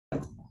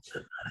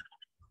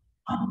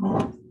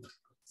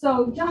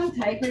So John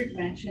Teichert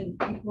mentioned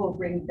people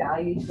bring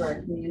value to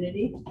our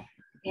community.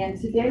 And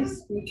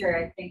today's speaker,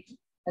 I think,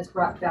 has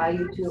brought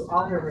value to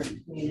all her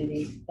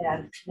communities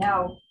and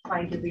now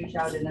trying to reach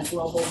out in a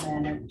global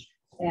manner.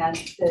 And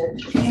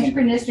the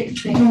synchronistic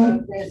thing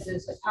of this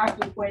is I talked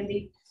with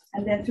Wendy,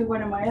 and then through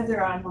one of my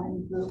other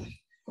online groups,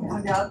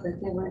 found out that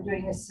they were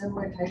doing a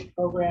similar type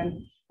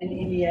program in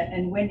India,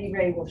 and Wendy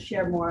Rae will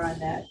share more on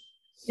that.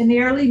 In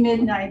the early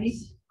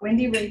mid-90s,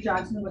 Wendy Rae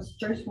Johnson was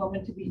the first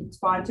woman to be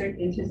sponsored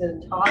into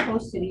the Tahoe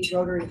City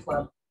Rotary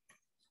Club,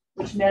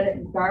 which met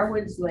at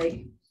Garwood's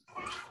Lake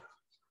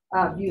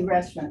View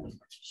Restaurant.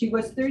 She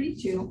was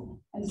 32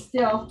 and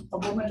still a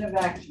woman of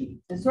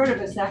action, and sort of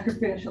a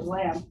sacrificial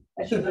lamb,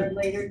 as she learned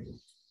later,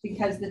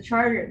 because the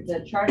charter of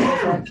that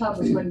club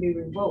was going to be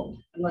revoked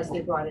unless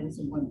they brought in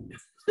some women.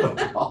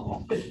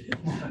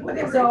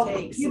 So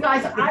you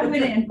guys, I'm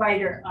going to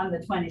invite her on the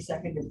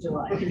 22nd of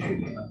July.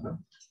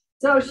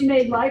 So she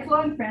made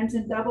lifelong friends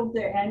and doubled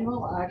their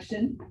annual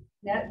auction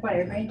net by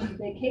arranging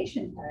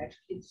vacation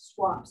package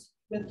swaps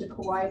with the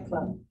Kauai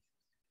Club,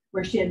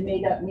 where she had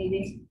made up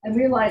meetings and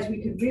realized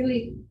we could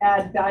really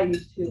add value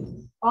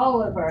to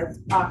all of our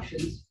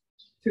auctions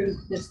through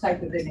this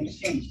type of an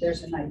exchange.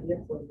 There's an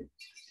idea for you.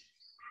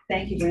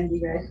 Thank you, Wendy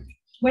Rae.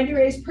 Wendy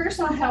Rae's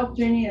personal health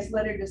journey has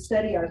led her to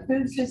study our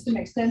food system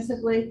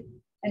extensively,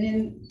 and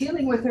in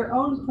dealing with her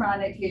own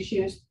chronic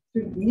issues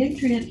through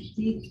nutrient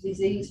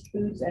disease,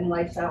 foods, and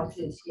lifestyle,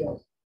 she is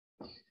healed.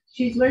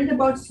 She's learned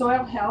about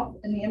soil health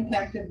and the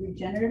impact of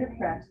regenerative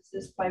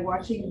practices by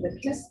watching the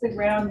Kiss the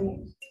Ground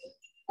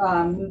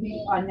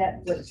movie on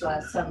Netflix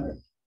last summer.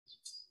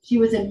 She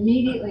was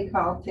immediately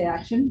called to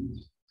action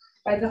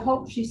by the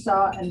hope she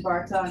saw,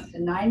 embarked on a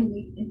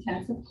 9-week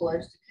intensive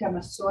course to become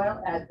a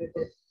soil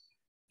advocate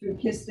through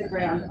Kiss the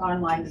Ground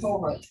online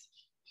cohort.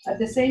 At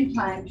the same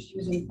time, she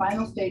was in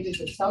final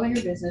stages of selling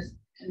her business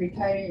and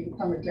retiring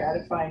from a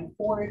gratifying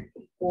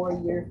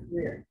 4-year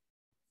career.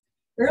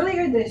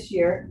 Earlier this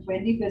year,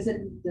 Wendy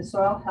visited the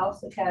Soil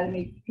Health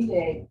Academy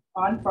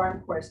PA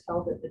on-farm course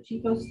held at the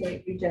Chico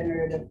State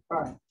Regenerative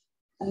Farm.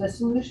 And the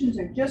solutions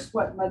are just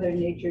what Mother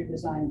Nature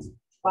designs,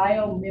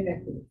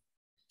 biomimicry,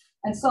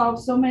 and solve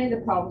so many of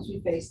the problems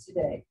we face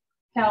today: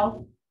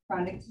 health,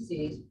 chronic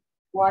disease,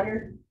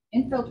 water,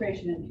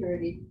 infiltration and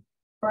purity,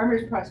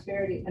 farmers'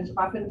 prosperity and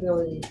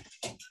profitability,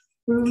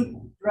 food,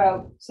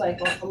 drought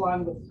cycle,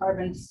 along with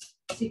carbon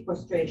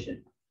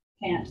sequestration.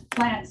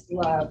 Plants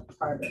love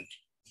carbon.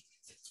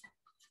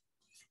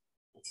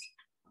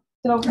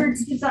 So her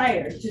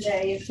desire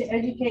today is to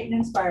educate and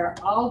inspire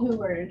all who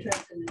are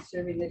interested in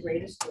serving the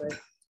greatest good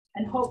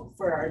and hope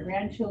for our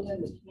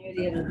grandchildren, the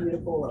community, and a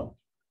beautiful world.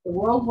 The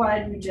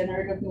worldwide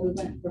regenerative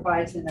movement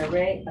provides an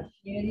array of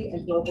community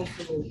and global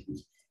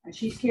solutions, and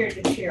she's here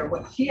to share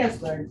what she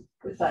has learned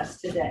with us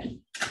today.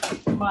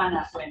 Come on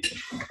up, Wendy.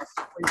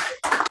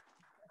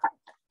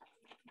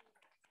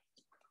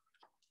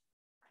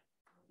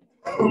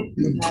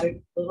 Got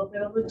a little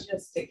bit of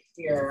logistics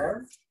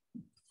here.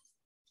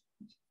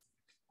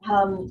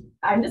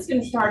 I'm just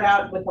going to start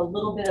out with a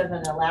little bit of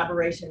an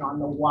elaboration on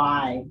the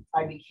why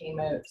I became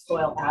a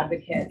soil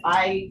advocate.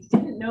 I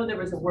didn't know there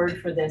was a word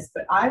for this,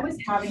 but I was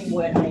having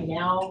what I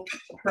now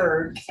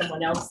heard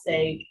someone else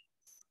say,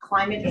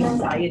 climate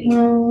anxiety.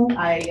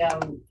 I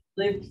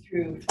lived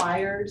through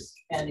fires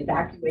and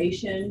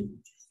evacuation,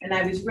 and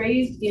I was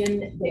raised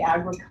in the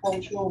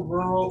agricultural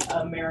rural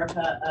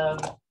America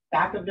of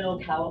Vacaville,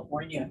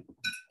 California,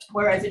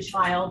 where as a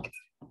child,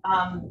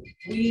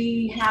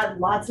 we had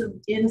lots of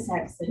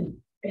insects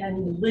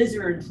and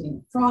lizards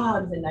and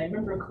frogs, and I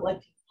remember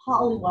collecting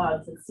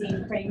pollywogs and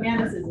seeing praying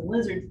mantises and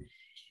lizards.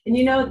 And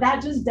you know,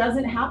 that just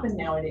doesn't happen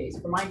nowadays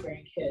for my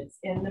grandkids.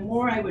 And the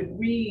more I would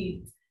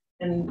read,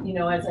 and you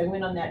know, as I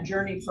went on that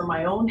journey for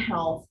my own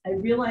health, I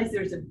realized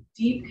there's a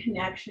deep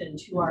connection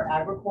to our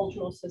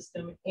agricultural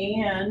system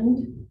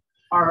and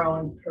our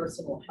own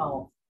personal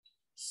health.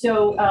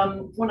 So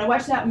when I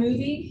watched that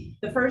movie,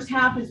 the first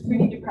half is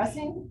pretty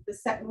depressing. The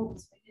second,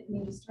 oops, I didn't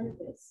mean to start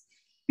this.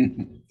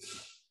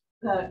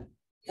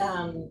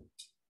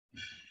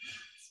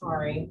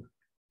 Sorry.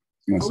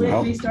 Will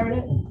it restart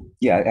it?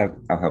 Yeah,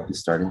 I'll help you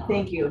start it.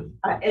 Thank you.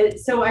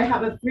 So I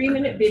have a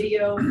 3-minute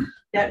video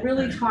that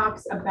really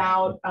talks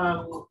about,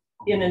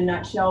 in a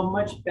nutshell,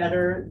 much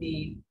better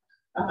the.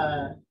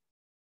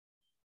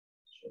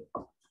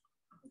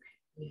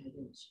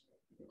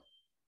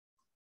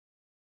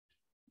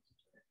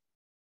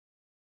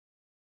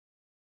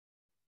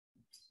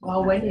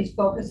 While Wendy's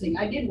focusing,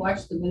 I did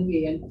watch the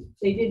movie, and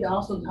they did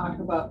also talk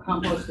about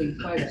composting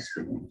toilets.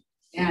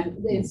 And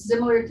it's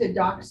similar to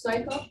Doc's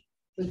cycle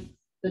with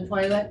the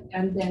toilet,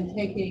 and then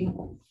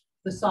taking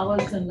the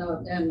solids and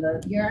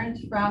the urine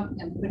from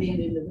and putting it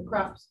into the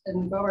crops.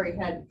 And we've already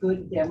had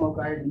good demo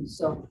gardens,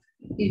 so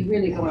he's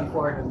really going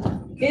forward.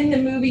 In the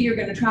movie, you're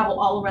going to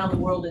travel all around the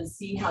world and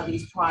see how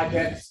these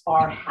projects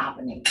are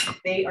happening.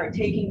 They are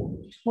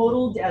taking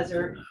total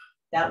desert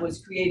that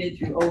was created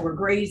through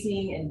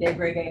overgrazing and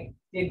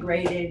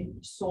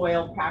degraded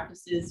soil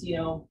practices, you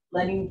know,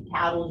 letting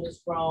cattle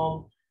just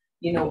roam,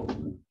 you know,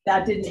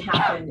 that didn't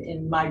happen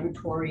in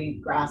migratory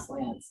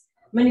grasslands.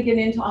 I'm going to get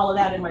into all of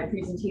that in my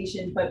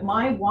presentation, but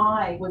my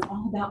why was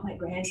all about my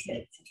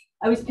grandkids.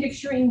 I was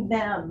picturing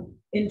them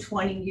in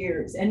 20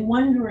 years and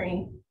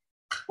wondering,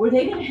 were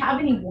they going to have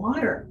any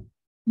water?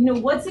 You know,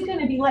 what's it going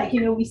to be like?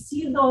 You know, we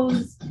see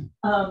those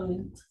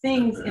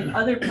things in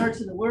other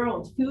parts of the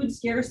world. Food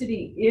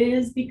scarcity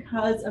is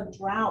because of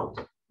drought,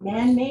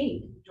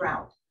 man-made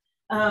drought.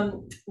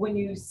 When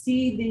you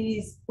see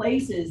these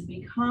places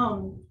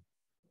become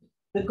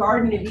the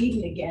Garden of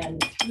Eden again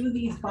through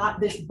this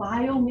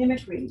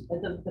biomimicry,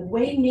 the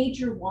way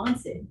nature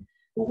wants it,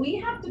 well, we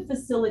have to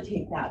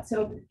facilitate that.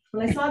 So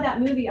when I saw that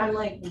movie, I'm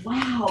like,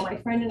 wow, my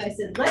friend and I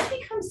said, let's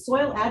become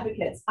soil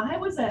advocates. I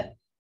was a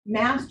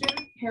master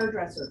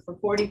hairdresser for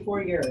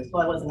 44 years.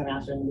 Well, I wasn't a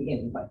master in the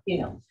beginning, but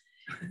you know,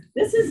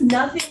 this is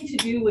nothing to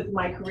do with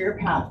my career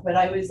path, but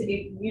I was,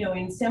 you know,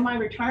 in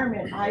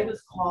semi-retirement, I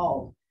was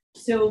called.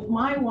 So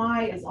my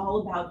why is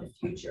all about the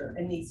future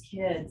and these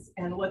kids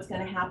and what's going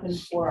to happen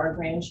for our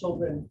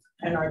grandchildren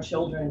and our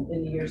children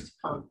in the years to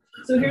come.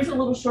 So here's a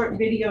little short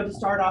video to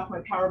start off my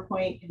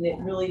PowerPoint, and it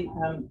really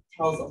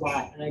tells a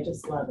lot, and I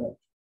just love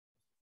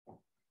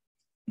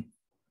it.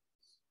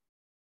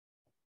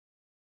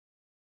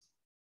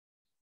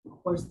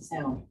 Where's the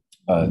sound?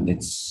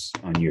 It's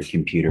on your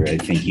computer. I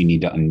think you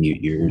need to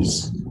unmute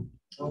yours.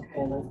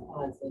 Okay, let's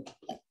pause it.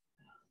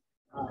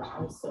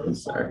 I'm so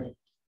sorry.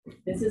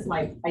 This is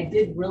I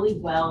did really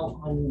well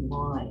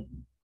online.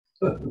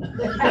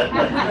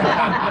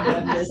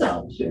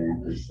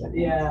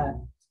 Yeah.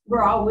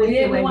 We're always We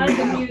doing wanted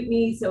to that. mute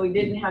me, so we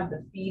didn't have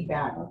the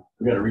feedback.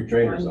 We gotta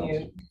retrain on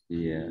ourselves. you.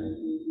 Yeah.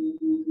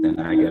 Then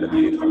I gotta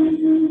mute.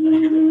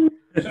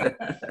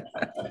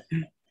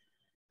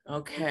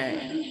 Okay.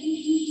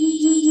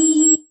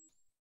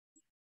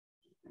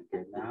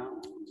 Good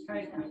now.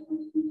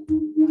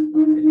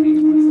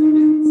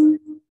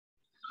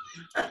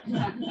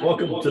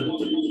 Welcome to the.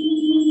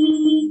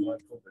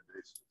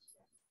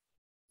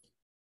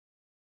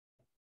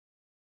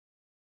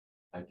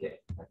 Okay,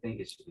 I think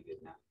it should be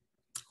good now.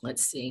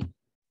 Let's see.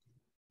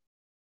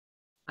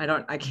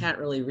 I can't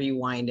really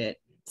rewind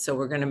it. So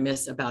we're going to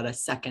miss about a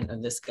second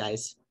of this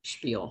guy's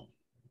spiel.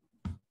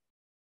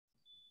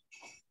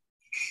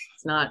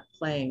 It's not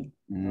playing.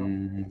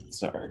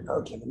 Sorry.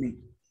 Okay, let me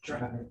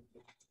try.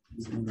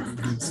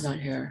 It's not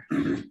here.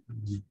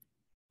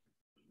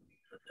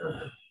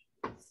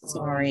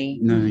 Sorry.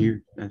 No,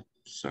 you're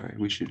sorry.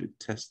 We should have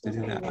tested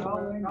it out.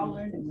 We're all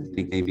learning. I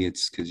think maybe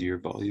it's because your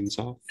volume's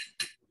off.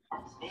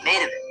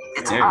 Native,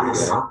 it's There we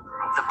us. go.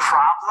 The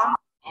problem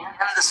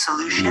and the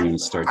solution You want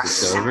to start are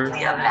this over?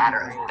 simply a matter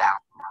of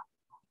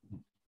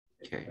balance.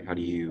 Okay, how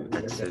do you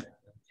exit?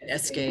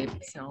 Escape.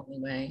 It's the only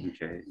way.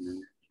 Okay, and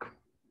then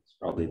it's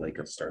probably like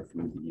a start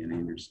from the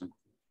beginning or something.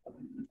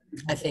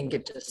 I think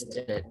it just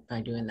did it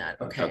by doing that.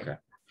 Okay. Okay.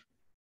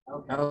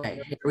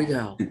 Okay, here we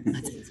go.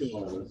 Let's see.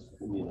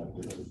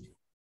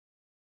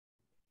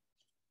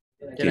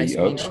 Did I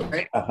screen share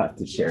it? I'll have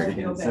to share it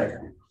again in a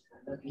second.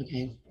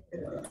 Okay.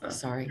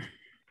 Sorry.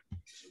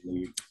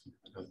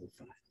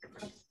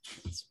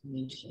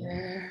 Screen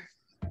share.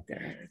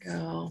 There we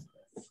go.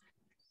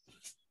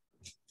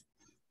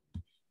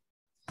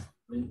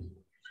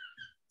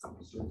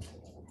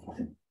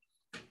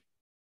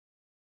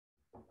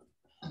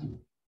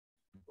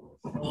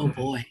 Oh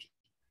boy.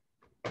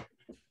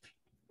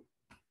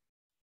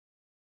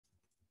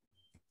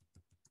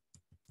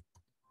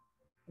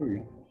 Do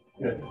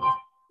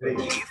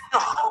you feel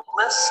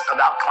hopeless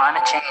about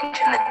climate change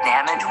and the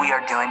damage we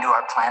are doing to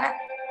our planet?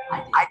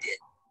 I did.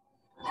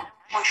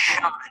 I was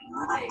shown a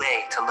new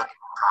way to look at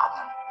the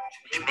problem,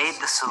 which made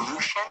the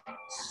solution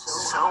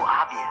so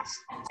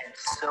obvious and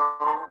so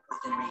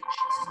within reach.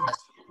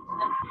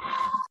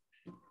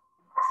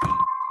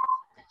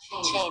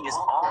 Change is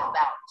all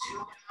about too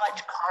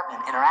much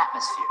carbon in our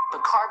atmosphere,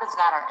 but carbon's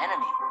not our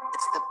enemy.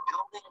 It's the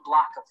building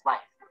block of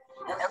life.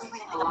 And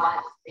everything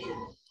alive is made of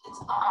it.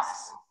 It's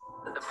us.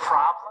 The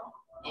problem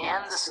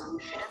and the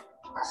solution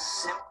are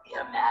simply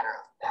a matter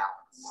of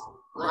balance.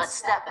 Let's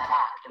step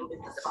back and look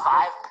at the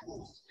 5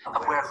 pools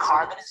of where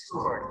carbon is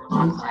stored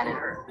on planet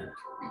Earth.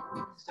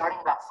 Starting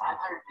about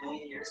 500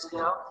 million years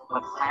ago,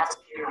 when plants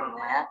appeared on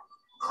land,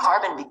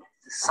 carbon began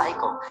to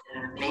cycle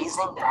in an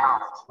amazing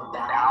balance, a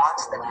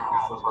balance that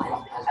allows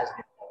life has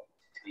been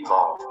to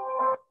evolve.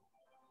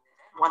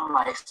 One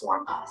life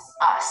form, us,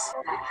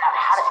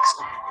 how to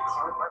explain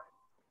carbon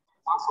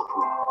fossil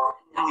fuel,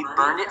 and we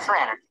burned it for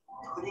energy,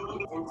 putting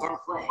it in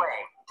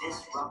play,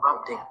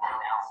 disrupting that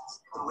balance.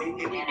 The way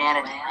we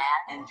manage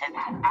land and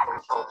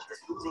agriculture,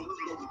 moving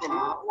even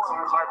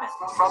more carbon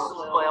from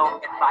the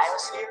soil and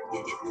biosphere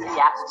into the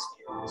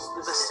atmosphere,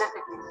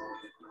 specifically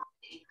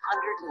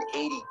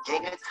 880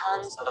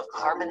 gigatons of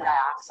carbon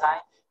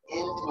dioxide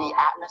into the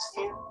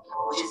atmosphere,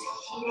 which is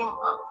heating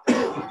up the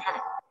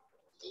planet,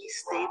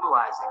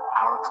 destabilizing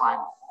our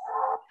climate.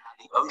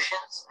 The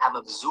oceans have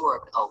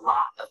absorbed a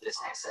lot of this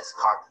excess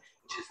carbon,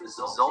 which is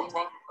resulting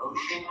in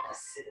ocean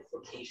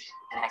acidification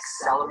and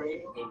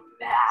accelerating a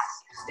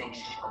mass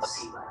extinction of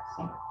sea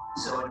life.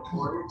 So in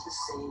order to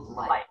save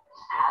life,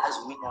 as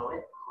we know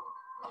it,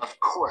 of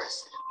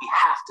course, we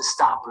have to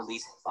stop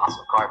releasing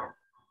fossil carbon.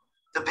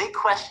 The big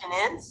question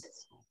is,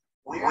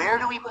 where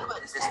do we put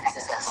this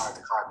excess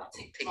carbon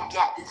to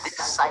get this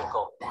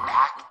cycle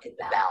back into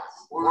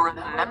balance?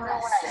 Remember when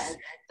I said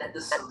that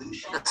the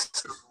solution is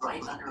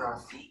right under our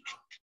feet?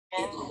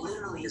 It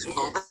literally is.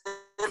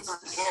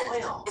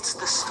 It's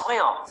the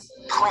soil.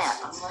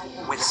 Plants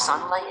with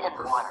sunlight and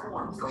water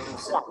form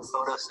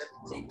photosynthesis.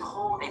 They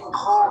pull in the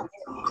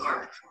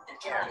air and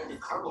turn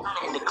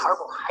into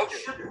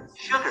carbohydrates,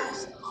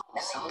 sugars.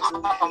 And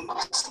they pump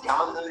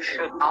some of those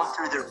sugars down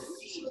through their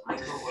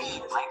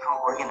feed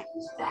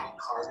microorganisms that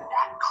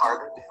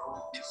carbon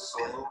to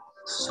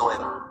soil.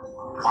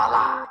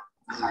 Voila,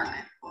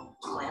 carbon.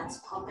 Plants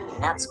pump it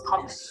in,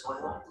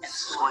 soil, and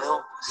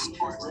soil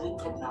stores living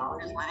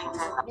technology.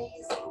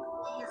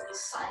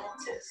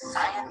 Scientists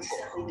have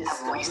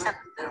recently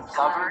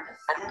discovered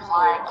and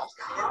applying a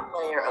thin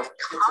layer of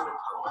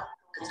compound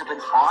to an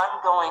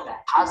ongoing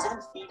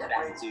positive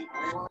feedback loop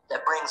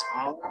that brings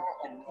more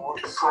and more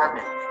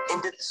carbon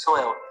into the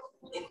soil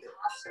in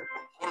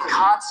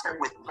concert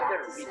with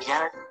other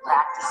regenerative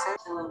practices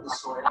in the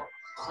soil.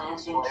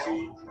 Planting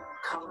trees,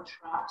 cover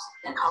crops,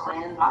 and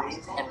plant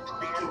raising, and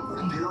can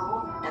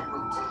build and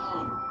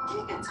retain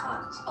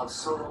gigatons of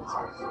soil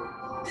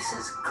carbon. This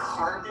is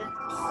carbon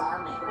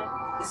farming.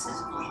 This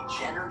is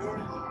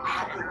regenerative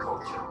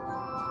agriculture.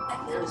 And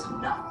there is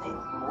nothing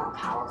more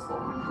powerful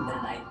than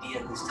an idea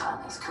whose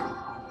time has come.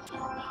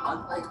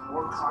 Unlike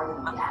more carbon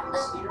in the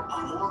atmosphere,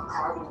 more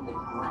carbon in the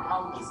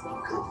ground is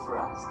good for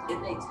us.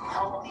 It makes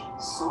healthy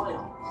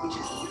soil, which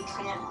is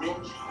nutrient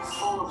rich,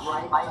 full of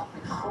life,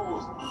 and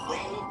holds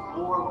way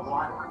more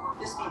water.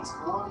 This means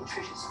more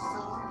nutritious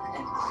food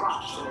and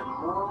crops that are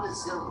more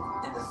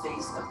resilient in the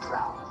face of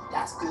drought.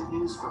 That's good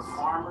news for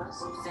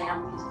farmers,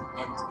 families,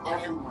 and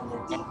everyone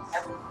that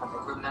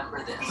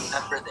remember this.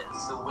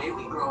 The way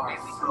we grow our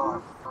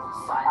food,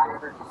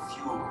 fiber, and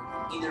fuel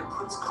either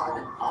puts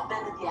carbon up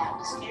into the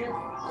atmosphere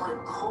or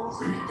it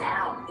pulls it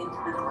down into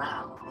the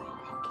ground.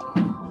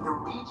 The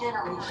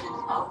regeneration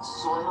of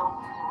soil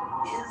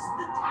is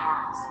the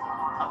task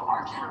of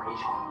our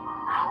generation.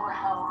 Our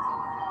health,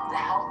 the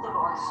health of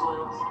our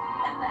soils,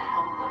 and the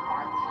health of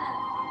our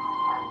planet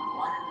are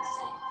one and the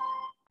same.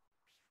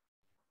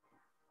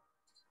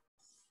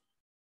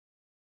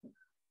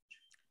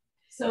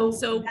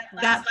 So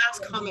that last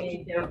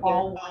comment, they're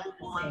all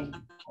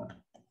one.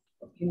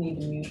 You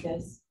need to mute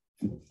this.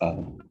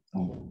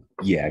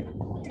 Yeah.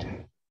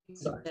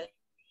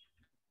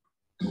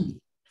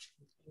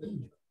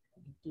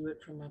 Do it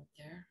from up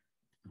there.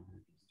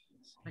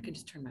 I could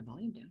just turn my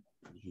volume down.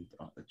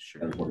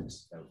 Sure. That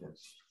works.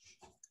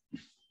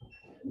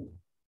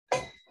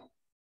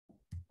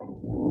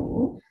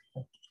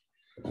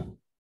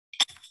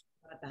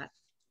 Got that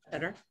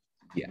better?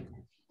 Yeah.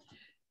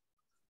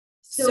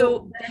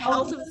 So the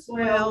health of the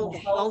soil, the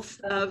health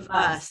of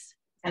us,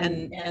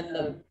 and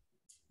the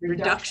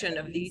reduction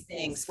of these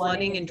things,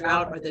 flooding and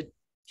drought are the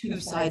two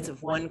sides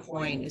of one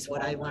coin, is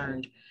what I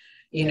learned.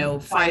 You know,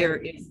 fire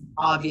is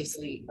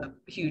obviously a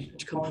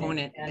huge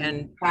component,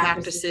 and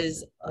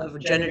practices of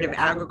regenerative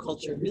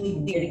agriculture really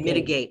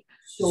mitigate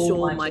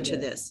so much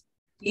of this.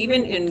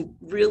 Even in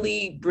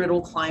really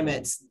brittle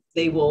climates,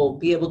 they will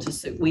be able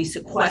to, we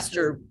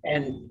sequester,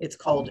 and it's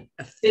called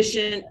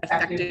efficient,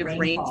 effective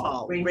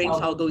rainfall.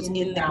 Rainfall goes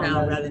in the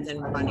ground rather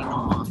than running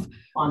off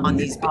on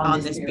this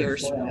bare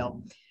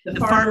soil. The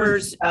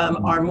farmers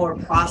are more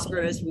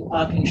prosperous.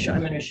 I'm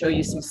going to show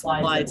you some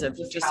slides of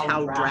just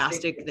how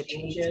drastic the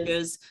change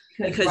is,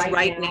 because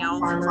right now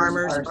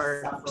farmers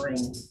are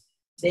suffering.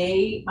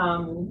 They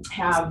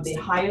have the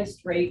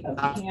highest rate of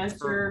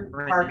cancer,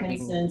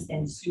 Parkinson's,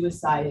 and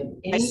suicide of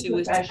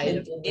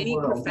any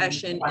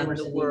profession in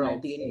the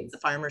world, the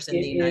farmers in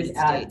the United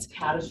States.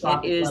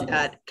 It is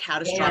at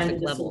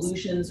catastrophic levels.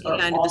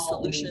 And the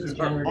solutions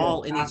are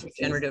all in these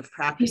regenerative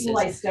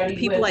practices. The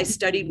people I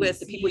studied with,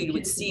 the people you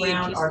would see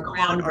around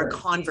are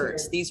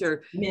converts. These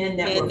are men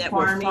that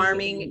were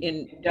farming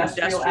in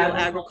industrial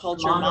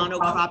agriculture,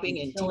 monocropping,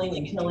 and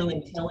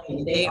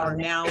tilling. They are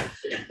now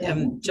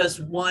just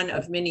one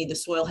of many, the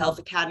Soil Health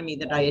Academy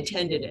that I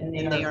attended, and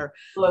they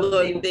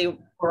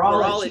were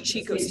all at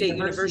Chico State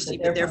University,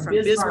 but they're from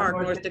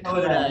Bismarck, North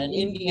Dakota, and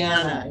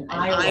Indiana, and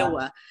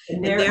Iowa,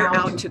 and they're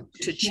out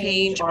to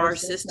change our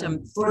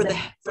system for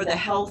the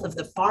health of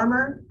the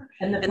farmer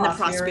and the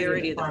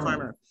prosperity of the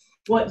farmer.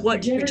 What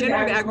regenerative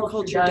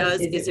agriculture does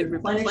is it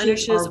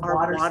replenishes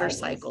our water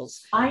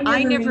cycles.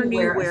 I never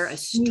knew where a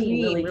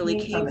stream really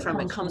came from.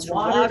 It comes from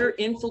water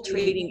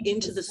infiltrating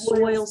into the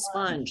soil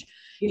sponge.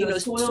 You know,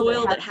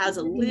 soil that has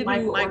a living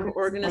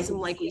microorganism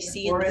like we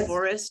see in the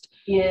forest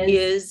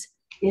is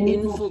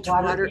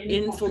water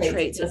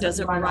infiltrates. It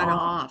doesn't run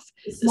off.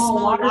 The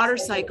small water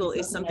cycle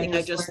is something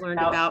I just learned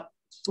about,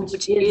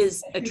 which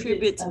is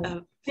attributes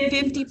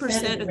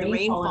 50% of the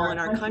rainfall in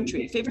our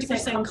country.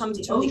 50% comes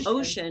to the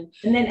ocean.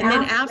 And then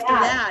after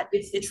that,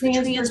 it's the the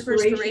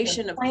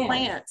transpiration of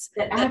plants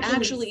that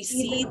actually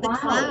see the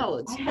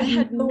clouds. I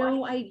had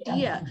no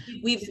idea.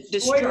 We've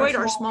destroyed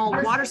our small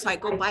water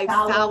cycle by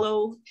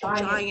fallow,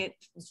 giant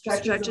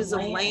stretches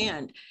of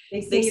land.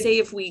 They say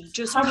if we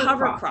just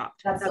cover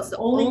cropped, that's the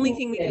only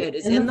thing we did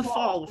is in the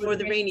fall before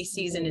the rainy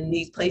season in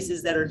these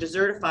places that are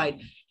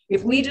desertified.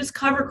 If we just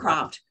cover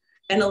cropped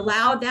and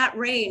allowed that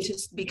rain to,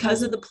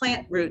 because of the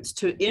plant roots,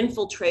 to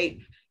infiltrate,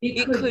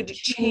 it could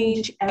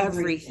change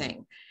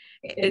everything.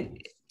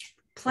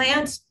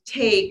 Plants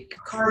take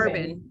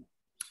carbon.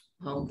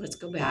 Oh, let's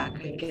go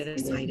back and get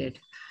excited.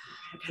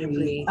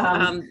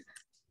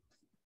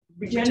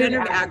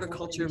 Regenerative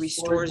agriculture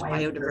restores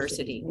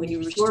biodiversity. When you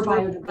restore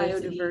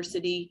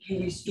biodiversity,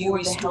 you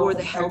restore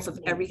the health of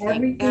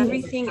everything.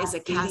 Everything is a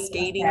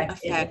cascading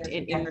effect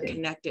and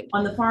interconnected.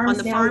 On the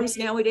farms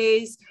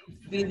nowadays,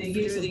 through the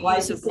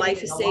use of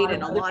glyphosate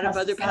and a lot of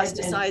other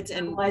pesticides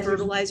and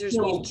fertilizers,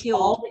 we've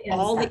killed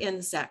all the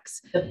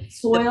insects. The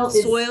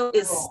soil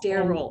is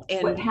sterile,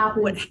 and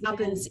what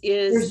happens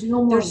is there's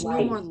no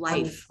more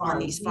life on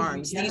these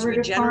farms. These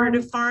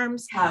regenerative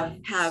farms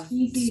have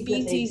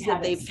species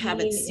that they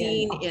haven't seen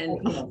in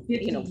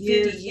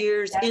 50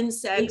 years.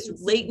 Insects,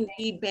 latent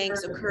feed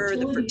banks occur.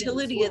 The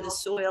fertility of the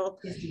soil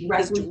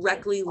is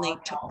directly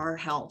linked to our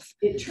health.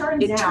 It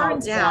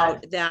turns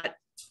out that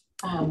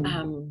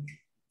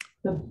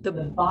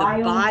the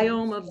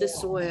biome of the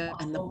soil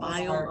and the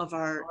biome of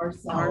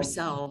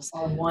ourselves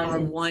are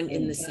one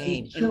in the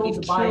same. And we've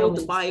killed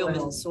the biome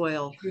in the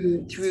soil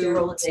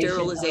through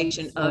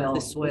sterilization of the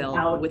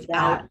soil.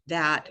 Without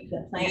that,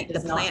 the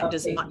plant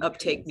does not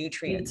uptake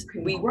nutrients.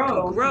 We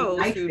grow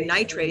through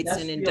nitrates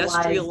and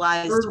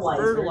industrialized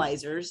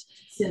fertilizers.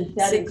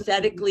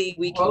 Synthetically,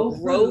 we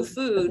can grow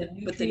food,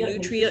 but the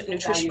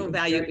nutritional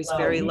value is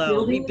very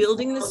low.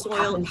 Rebuilding the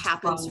soil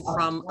happens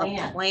from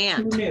a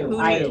plant. Who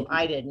knew?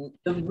 I didn't.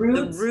 The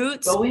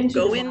roots go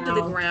into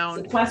the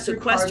ground,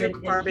 sequester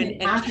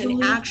carbon, and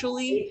can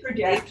actually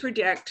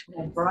predict.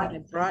 I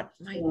brought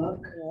my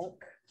book.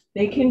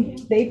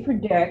 They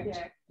predict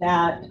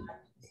that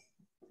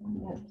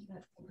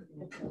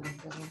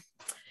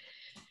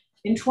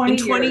in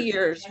 20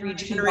 years,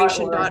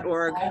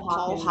 regeneration.org,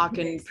 Paul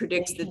Hawken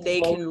predicts that they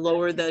can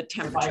lower the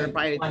temperature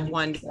by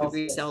 1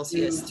 degree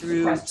Celsius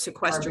through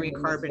sequestering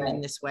carbon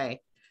in this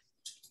way.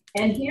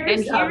 And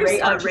here's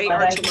Ray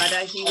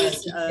Archuleta.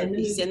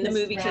 He's in the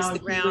movie Kiss the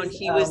Ground.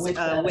 He was with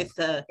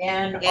the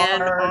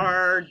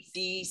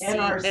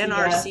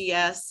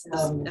NRCS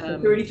for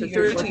 32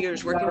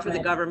 years working for the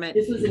government.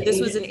 This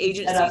was an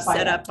agency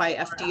set up by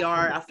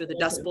FDR after the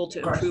Dust Bowl to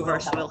improve our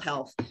soil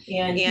health.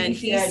 And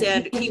he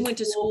said he went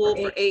to school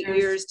for 8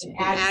 years to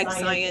ag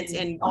science,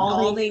 and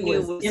all they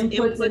knew was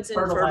inputs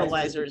and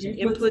fertilizers,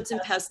 inputs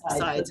and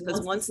pesticides,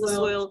 because once the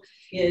soil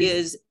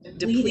is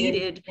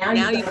depleted,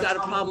 now you've got a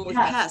problem with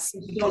pests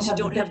because you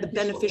don't have the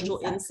beneficial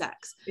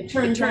insects. It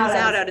turns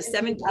out of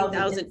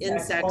 17,000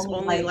 insects,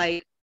 only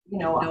like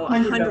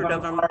 100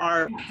 of them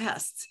are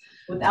pests.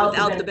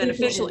 Without the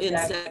beneficial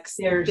insects,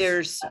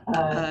 there's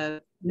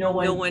no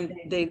one,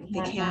 they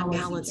can't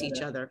balance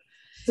each other.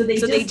 So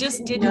they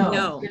just didn't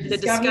know. The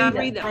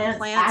discovery that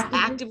plants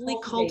actively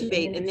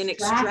cultivate and then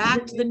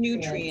extract the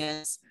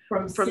nutrients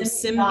from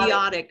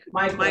symbiotic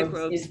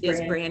microbes is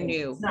brand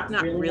new.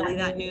 Not really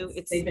that new.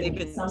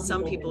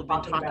 Some people have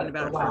been talking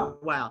about it for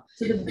a while.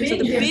 So the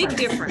big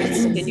difference,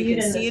 and you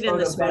can see it in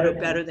this photo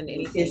better than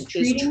anything, is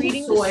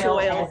treating the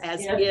soil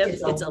as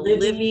if it's a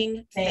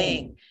living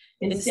thing.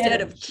 Instead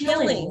of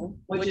killing,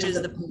 which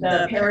is the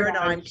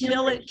paradigm,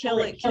 kill it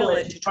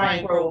to try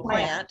and grow a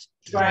plant,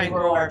 to try and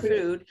grow our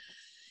food.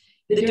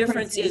 The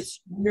difference is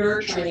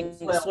nurturing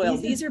the soil.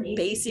 These are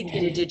basic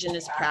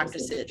indigenous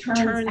practices. It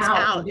turns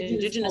out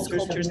indigenous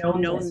cultures have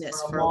known this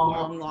for a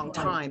long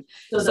time.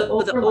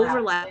 So the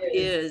overlap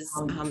is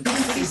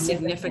pretty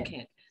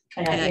significant.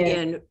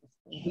 And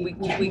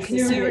we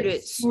considered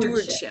it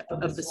stewardship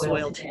of the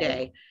soil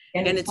today.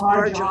 And it's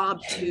our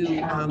job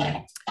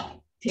to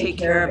take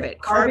care of it.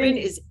 Carbon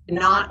is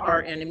not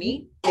our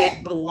enemy.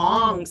 It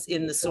belongs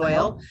in the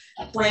soil.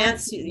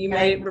 Plants, you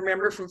may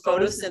remember from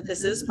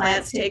photosynthesis,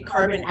 plants take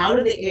carbon out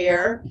of the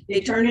air.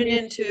 They turn it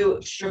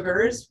into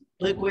sugars,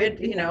 liquid,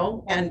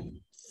 and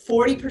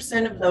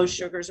 40% of those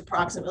sugars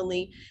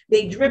approximately,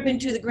 they drip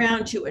into the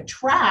ground to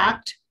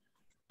attract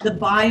the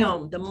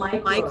biome, the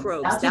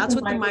microbes. That's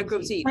what the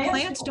microbes eat.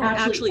 Plants don't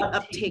actually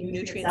uptake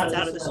nutrients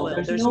out of the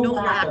soil. There's no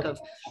lack of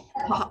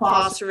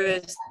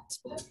phosphorus,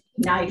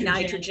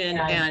 nitrogen,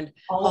 and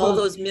all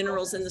those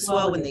minerals in the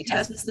soil. When they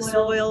test the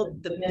soil,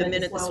 the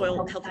minute the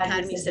Soil Health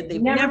Academy said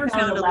they've never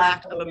found a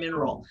lack of a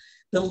mineral.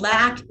 The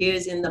lack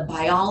is in the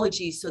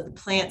biology, so the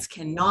plants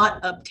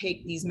cannot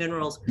uptake these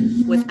minerals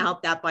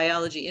without that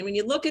biology. And when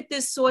you look at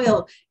this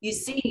soil, you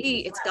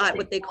see it's got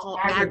what they call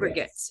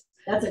aggregates.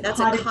 That's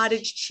a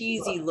cottage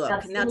cheesy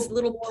look, and that's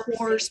little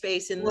pore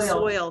space in the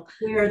soil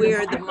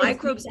where the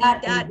microbes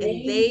eat that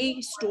and they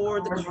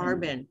store the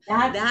carbon.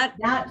 That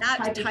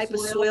type of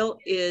soil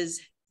is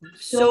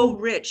so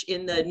rich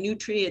in the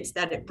nutrients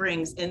that it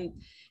brings. And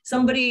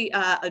somebody,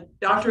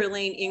 Dr.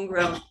 Elaine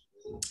Ingram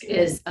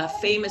is a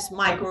famous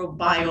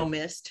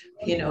microbiomist.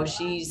 You know,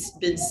 she's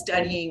been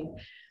studying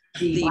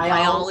the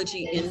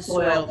biology in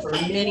soil for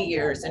many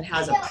years and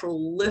has a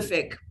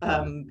prolific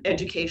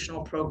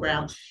educational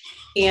program.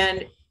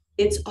 And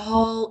it's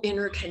all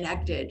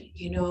interconnected.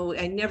 You know,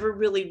 I never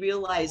really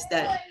realized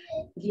that,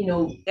 you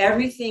know,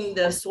 everything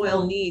the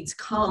soil needs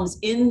comes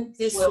in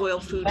this soil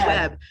food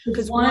web,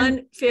 because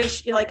one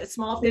fish, like a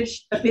small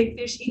fish, a big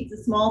fish eats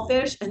a small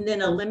fish and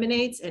then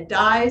eliminates and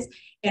dies.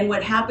 And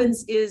what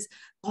happens is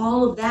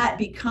all of that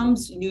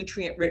becomes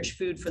nutrient rich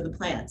food for the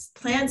plants.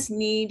 Plants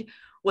need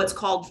what's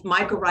called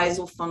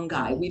mycorrhizal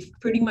fungi. We've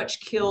pretty much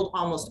killed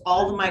almost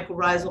all the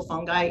mycorrhizal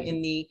fungi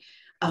in the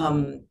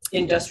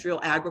industrial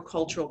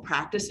agricultural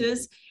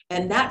practices.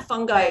 And that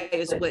fungi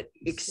is what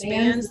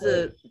expands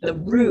the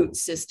root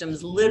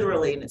systems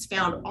literally, and it's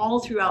found all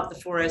throughout the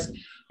forest.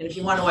 And if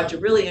you want to watch a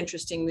really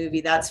interesting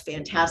movie, that's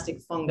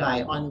Fantastic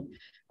Fungi on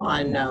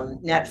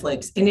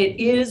Netflix. And it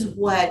is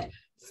what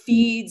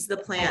feeds the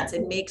plants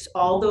and makes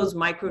all those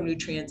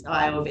micronutrients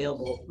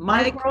bioavailable.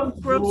 Microbes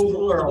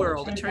rule the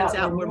world. It turns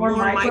out we're more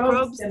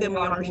microbes than we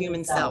are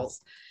human cells.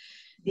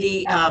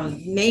 They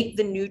make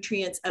the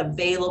nutrients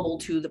available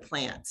to the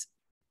plants.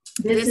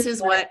 This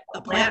is what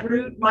a plant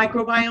root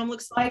microbiome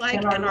looks like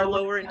in our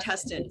lower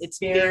intestine. It's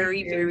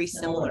very, very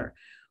similar.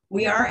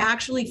 We are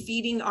actually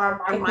feeding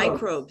our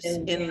microbes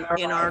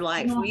in our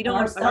life. We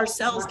don't, our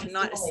cells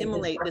cannot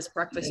assimilate this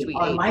breakfast we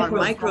ate. Our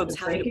microbes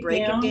have to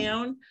break it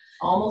down.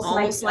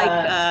 Almost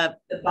like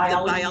the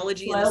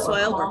biology in the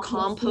soil, or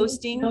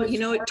composting, you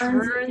know, it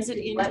turns it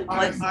into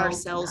what our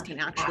cells can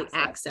actually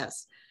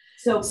access.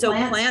 So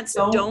plants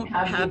don't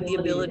have the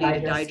ability to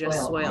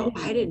digest soil.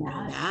 I didn't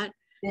know that.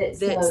 It's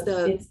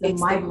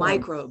the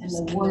microbes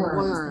and the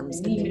worms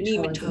and the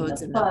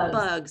nematodes and the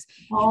bugs,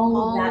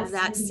 all of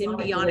that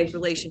symbiotic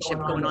relationship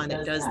going on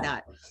that does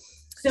that.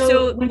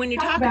 So when you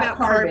talk about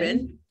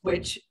carbon,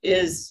 which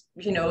is,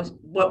 you know,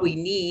 what we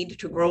need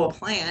to grow a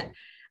plant,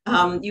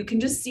 you can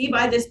just see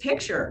by this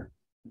picture,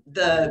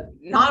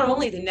 not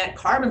only the net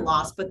carbon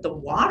loss, but the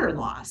water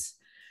loss.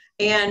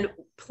 And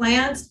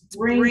plants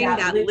bring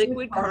that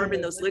liquid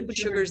carbon, those liquid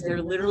sugars,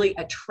 they're literally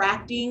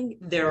attracting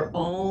their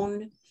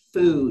own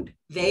food.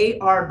 They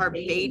are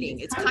baiting.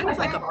 It's kind of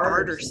like a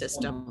barter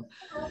system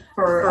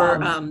for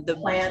the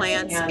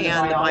plants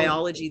and the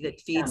biology that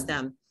feeds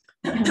them.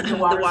 The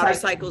water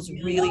cycle is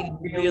really,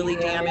 really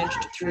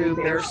damaged through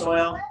bare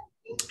soil.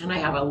 And I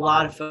have a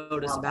lot of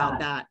photos about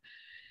that.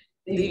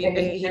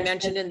 He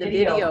mentioned in the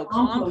video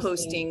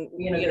composting,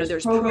 you know,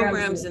 there's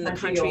programs in the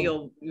country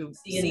you'll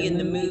see in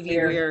the movie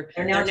where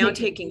they're now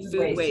taking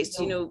food waste.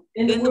 You know,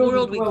 in the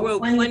world, we grow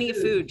plenty of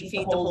food to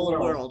feed the whole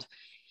world.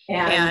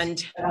 And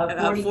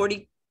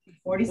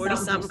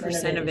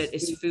 40-something% of it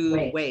is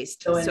food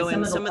waste. So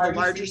in some of the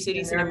larger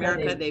cities in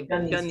America, they've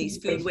done these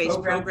food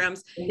waste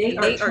programs. And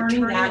they are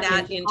turning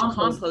that into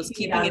compost,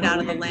 keeping it out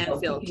of the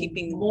landfill,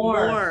 keeping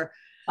more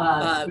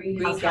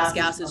greenhouse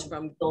gases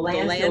from the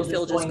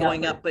landfill just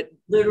going up, but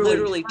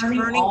literally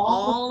turning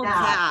all of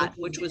that,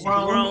 which was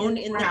grown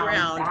in the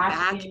ground,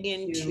 back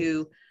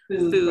into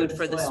food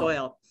for the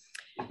soil.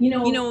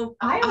 You know,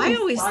 I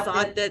always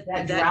thought that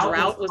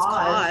drought was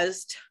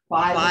caused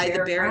by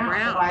the bare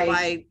ground,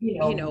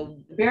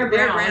 the bare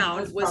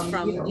ground was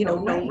from, you know,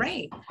 no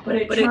rain.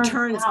 But it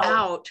turns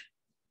out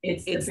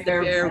it's the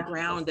bare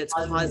ground that's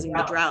causing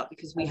the drought,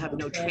 because we have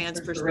no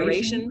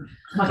transpiration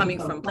coming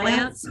from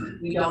plants.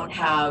 We don't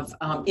have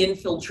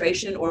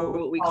infiltration, or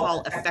what we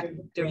call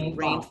effective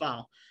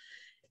rainfall.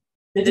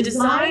 The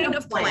design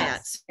of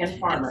plants and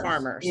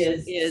farmers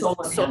is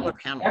solar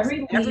panels.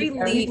 Every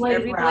leaf,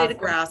 every blade of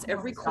grass,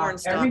 every corn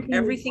stalk,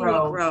 everything we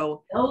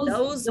grow,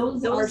 those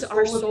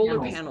are solar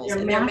panels,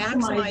 and they're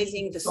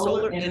maximizing the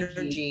solar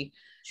energy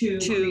to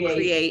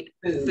create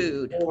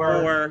food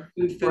or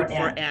food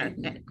for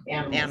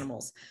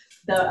animals.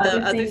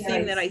 The other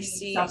thing that I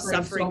see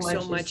suffering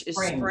so much is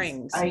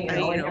springs. I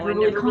never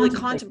really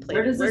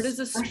contemplated, where does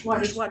this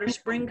freshwater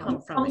spring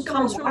come from? It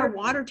comes from our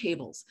water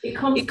tables. It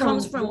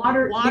comes from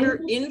water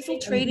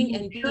infiltrating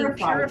and being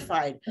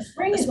purified.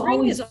 A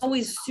spring is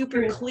always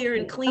super clear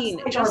and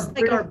clean, just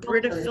like our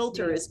Brita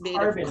filter is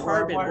made of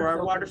carbon, or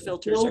our water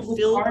filters are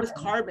filled with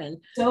carbon.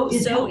 So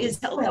is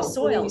healthy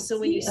soil. So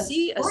when you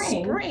see a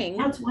spring,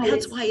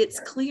 that's why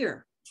it's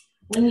clear.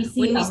 When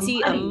we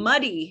see a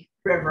muddy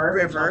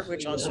river,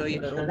 which I'll show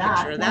you a little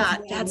picture of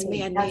that, that's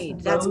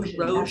man-made, that's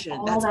erosion,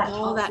 that's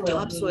all that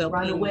topsoil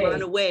being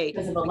run away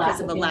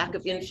because of a lack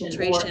of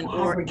infiltration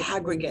or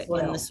aggregate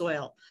in the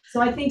soil.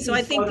 So I think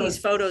these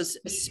photos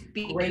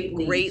speak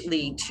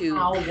greatly to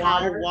how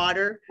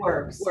water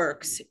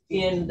works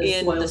in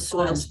the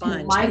soil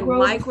sponge. And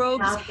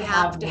microbes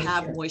have to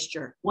have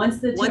moisture. Once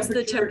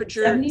the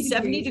temperature,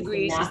 70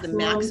 degrees is the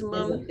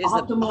maximum, is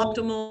the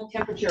optimal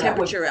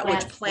temperature at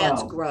which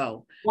plants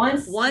grow.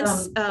 Once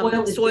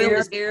soil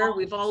is air,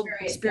 we've all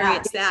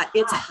experienced that.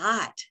 It's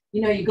hot.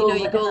 You you go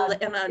on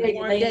a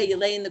warm day, you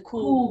lay in the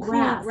cool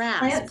grass.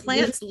 grass.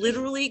 Plants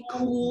literally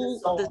cool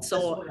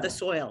the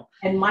soil.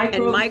 And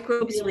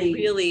microbes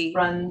really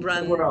run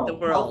the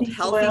world.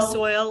 Healthy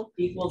soil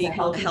equals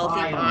equals a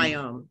healthy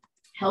biome.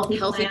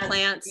 Healthy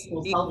plants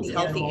equals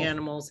healthy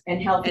animals.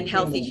 And And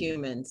healthy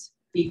humans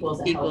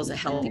equals a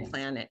healthy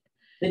planet.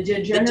 The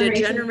The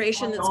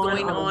degeneration that's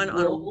going on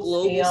a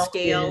global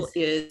scale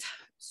is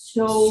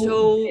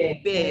so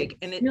big,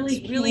 and it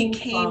really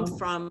came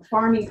from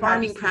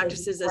farming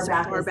practices as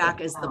far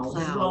back as the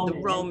plow, the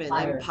Roman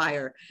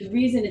Empire. The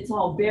reason it's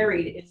all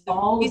buried is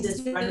all of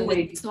this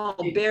runaway It's all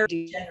buried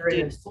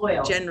degenerative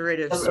soil.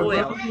 Degenerative The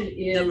soil. erosion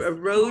The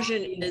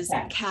erosion is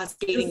a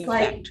cascading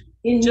effect.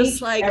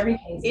 Just like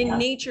in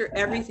nature,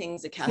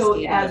 everything's a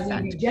cascading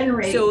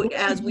effect. So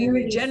as we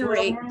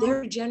regenerate, they're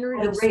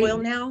regenerative soil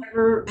now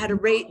at a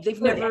rate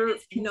they've never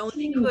known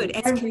they could.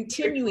 It's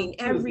continuing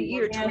every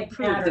year to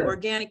improve the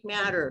organic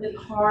matter, the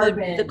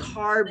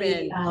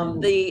carbon,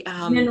 the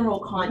mineral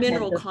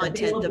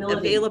content, the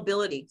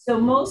availability. So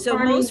most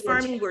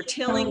farming, we're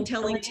tilling.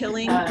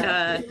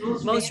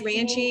 Most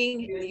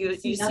ranching,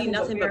 you see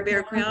nothing but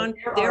bare ground.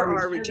 There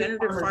are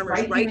regenerative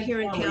farmers right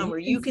here in town where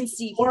you can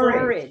see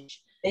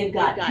forage. They've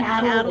got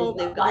cattle,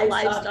 they've got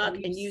livestock,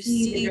 and you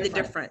see the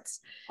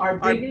difference. Our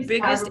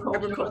biggest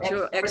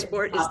agricultural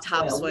export is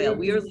topsoil.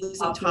 We are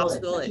losing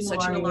topsoil at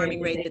such an alarming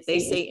rate that they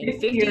say in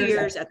 50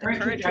 years at the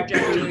current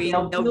trajectory,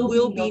 there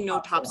will be no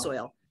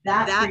topsoil.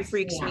 That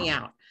freaks me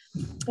out.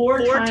 4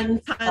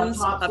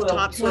 tons of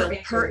topsoil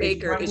per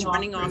acre is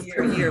running off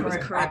per year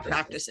with current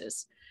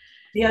practices.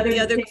 The other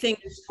thing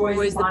that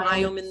destroys the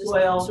biome in the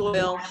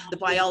soil, the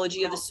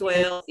biology of the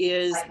soil,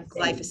 is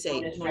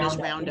glyphosate, known as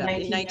Roundup.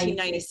 In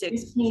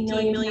 1996,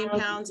 15 million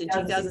pounds. In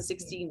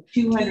 2016,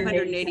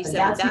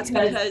 287. That's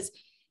because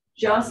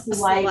just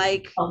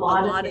like a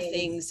lot of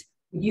things,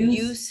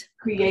 use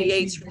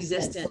creates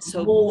resistance.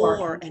 So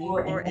more and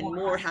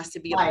more has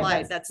to be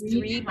applied. That's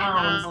 3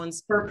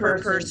 pounds per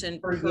person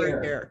per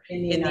year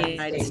in the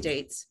United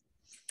States.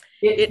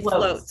 It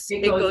floats.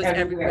 It goes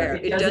everywhere.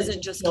 It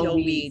doesn't just kill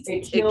weeds.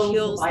 It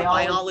kills the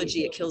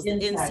biology. It kills the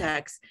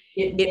insects.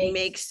 It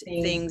makes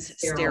things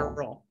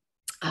sterile.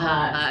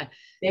 They're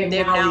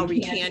now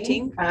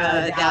recanting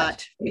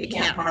that it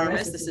can't harm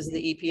us. This is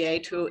the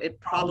EPA too. It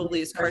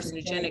probably is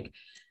carcinogenic.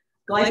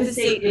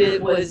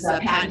 Glyphosate was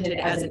patented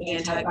as an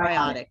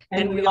antibiotic.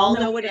 And we all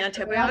know what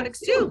antibiotics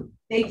do.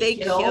 They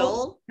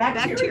kill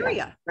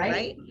bacteria,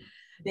 right?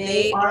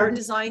 They are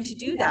designed to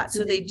do that.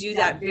 So they do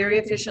that very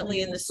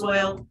efficiently in the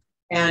soil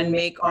and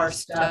make our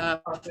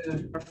stuff, our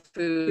food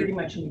pretty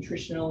much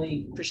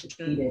nutritionally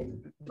needed.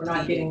 We're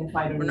not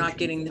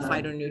getting the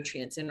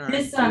phytonutrients in our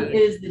This food.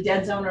 is the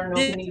dead zone. I don't know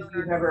if any of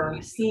you have ever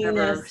seen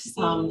this.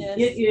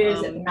 It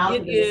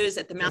is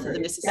at the mouth of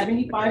the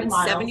Mississippi.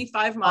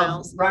 75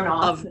 miles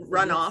of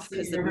runoff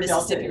because the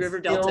Mississippi River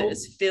Delta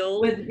is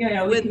filled with, you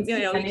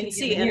can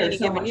see in any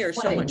given year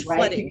so much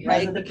flooding,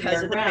 right?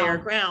 Because of the bare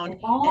ground.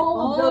 And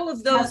all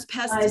of those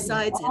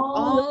pesticides and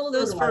all of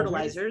those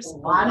fertilizers, a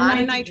lot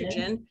of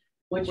nitrogen,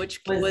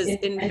 which was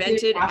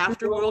invented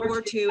after World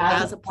War II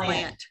as a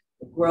plant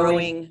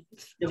growing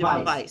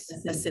device.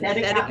 A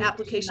synthetic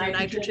application of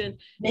nitrogen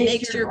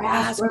makes your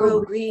grass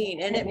grow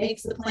green, and it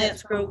makes the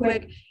plants grow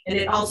quick, and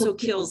it also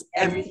kills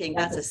everything.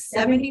 That's a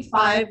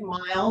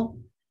 75-mile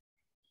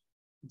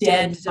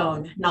dead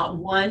zone. Not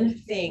one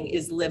thing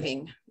is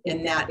living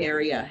in that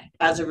area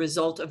as a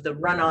result of the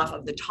runoff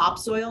of the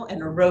topsoil and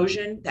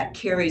erosion that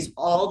carries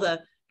all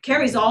the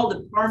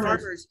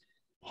farmers'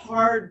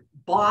 hard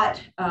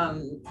bought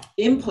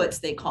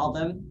inputs, they call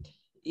them,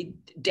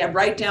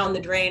 right down the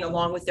drain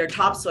along with their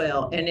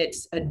topsoil, and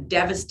it's a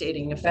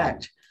devastating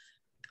effect.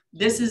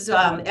 This is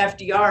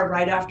FDR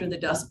right after the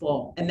Dust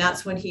Bowl, and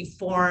that's when he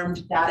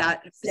formed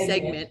that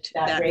segment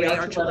that Ray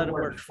Archuleta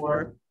worked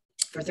for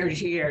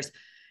 32 years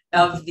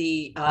of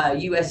the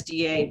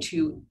USDA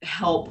to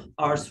help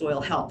our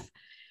soil health.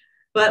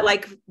 But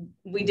like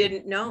we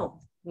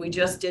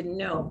just didn't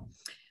know.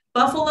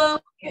 Buffalo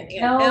and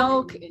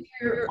elk and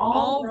deer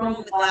all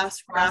roam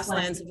the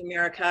grasslands of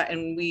America,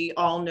 and we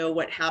all know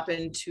what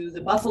happened to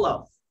the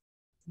buffalo.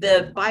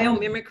 The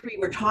biomimicry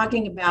we're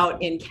talking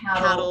about in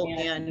cattle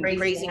and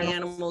grazing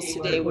animals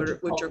today, which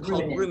are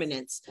called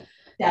ruminants,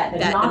 that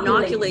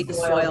inoculate the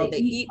soil, they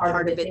eat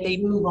part of it, they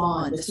move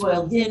on. The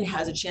soil then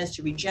has a chance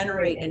to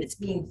regenerate, and it's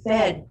being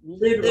fed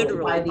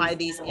literally by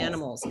these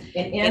animals.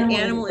 And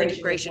animal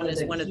integration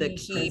is one of the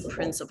key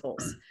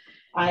principles.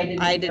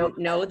 I didn't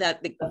know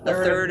that a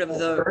third of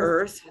the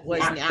earth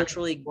was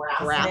naturally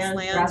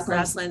grasslands.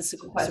 Grasslands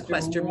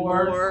sequester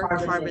more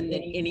carbon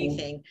than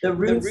anything. The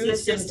root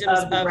systems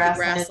of the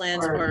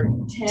grasslands are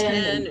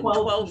 10 and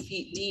 12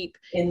 feet deep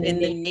in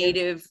the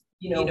native,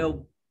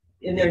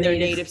 in their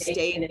native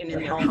state and in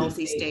their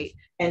healthy state.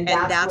 And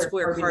that's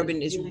where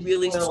carbon is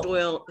really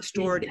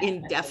stored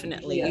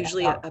indefinitely,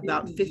 usually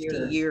about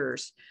 50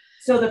 years.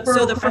 So the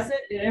crescent,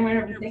 did anyone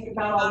ever think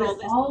about all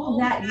this? All of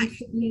that used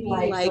to be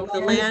like the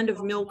land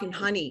of milk and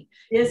honey.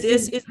 This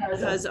is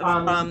because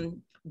of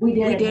We We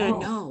didn't didn't know.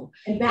 know.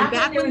 And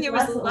back when there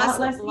was a lot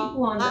less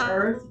people on the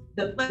earth,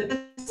 the people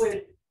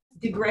would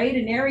degrade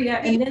an area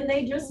and then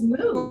they just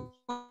moved.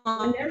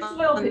 And their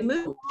soil could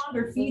no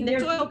longer feed their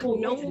people.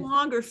 No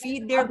longer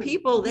feed their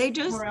people. They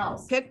just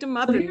picked them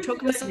up and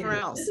took them somewhere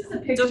else.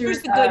 So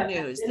here's the good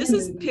news. This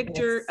is a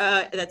picture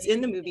that's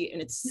in the movie,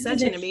 and it's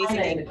such an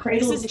amazing thing.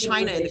 This is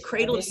China in the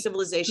cradle of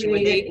civilization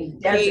when they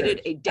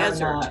created a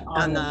desert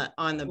on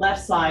the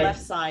left side.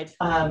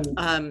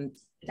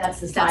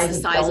 That's the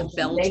size of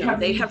Belgium.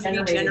 They have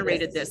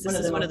regenerated this. This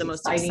is one of the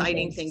most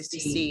exciting things to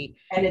see.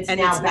 And it's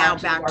now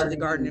back to the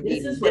Garden of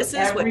Eden. This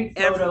is what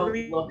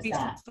every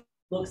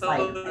looks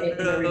like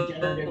in a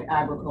regenerative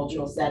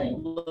agricultural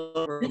setting.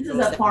 This is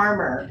a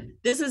farmer.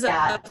 This is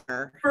a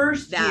farmer.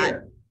 First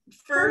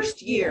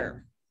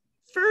year.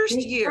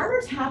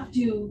 Farmers have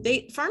to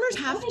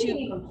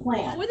even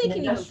plant. Before they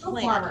can even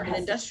plant, an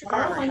industrial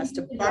farmer has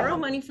to borrow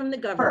money from the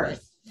government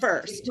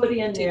first to put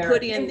in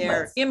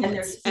their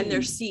inputs and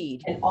their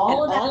seed and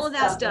all of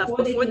that stuff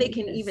before they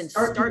can even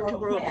start to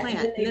grow a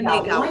plant. And then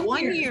they got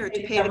 1 year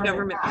to pay the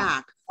government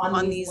back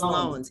on these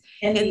loans.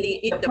 And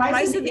the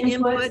price of the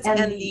inputs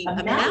and the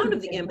amount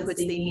of the inputs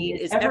they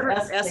need is ever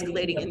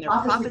escalating, and their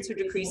profits are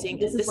decreasing.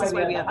 This is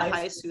why we have the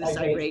highest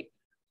suicide rate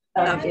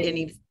of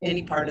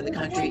any part of the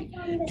country.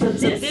 So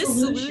this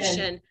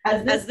solution,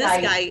 as this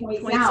guy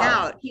points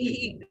out,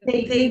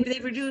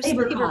 they reduce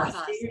labor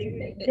costs.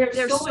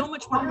 They're so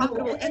much more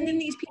profitable, and then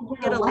these people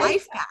get a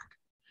life back.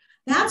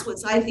 That's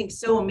what's, I think,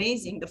 so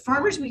amazing. The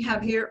farmers we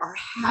have here are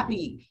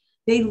happy.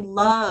 They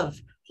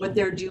love what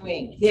they're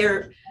doing.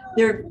 They're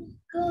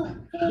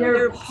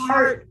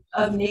part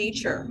of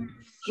nature.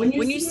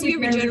 When you see a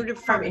regenerative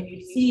farm and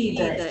you see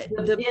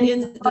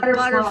the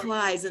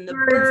butterflies and the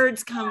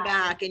birds come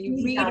back, and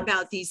you read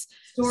about these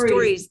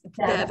stories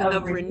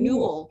of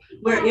renewal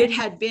where it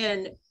had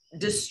been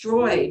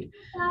destroyed,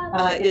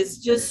 is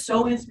just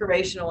so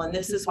inspirational. And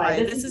this is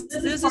why this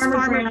is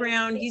Farmer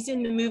Brown. He's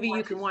in the movie.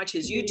 You can watch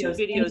his YouTube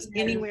videos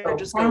anywhere.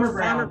 Just go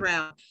Farmer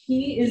Brown.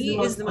 He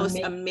is the most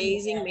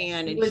amazing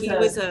man, and he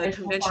was a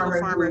conventional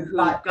farmer who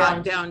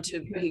got down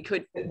to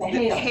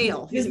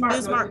hail. He's in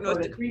Bismarck,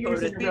 North Dakota,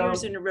 3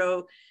 years in a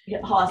row. He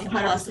lost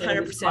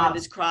 100% of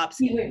his crops.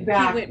 He went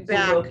back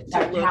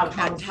to look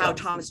at how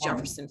Thomas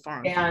Jefferson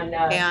farmed,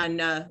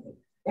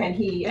 and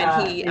he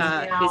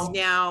is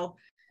now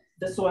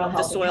the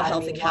Soil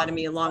Health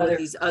Academy, along with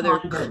these other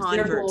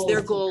converts.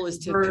 Their goal is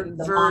to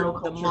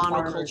convert the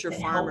monoculture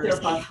farmers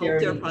and help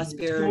their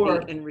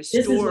prosperity and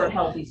restore.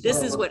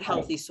 This is what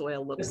healthy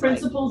soil looks like.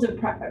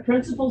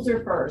 Principles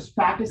are first,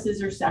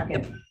 practices are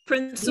second.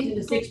 These are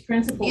the 6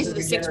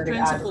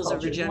 principles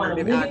of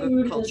regenerative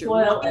agriculture.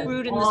 One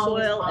root in the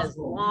soil as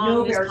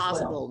long as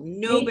possible.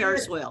 No bare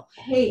soil.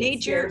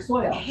 Nature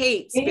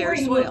hates bare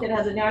soil.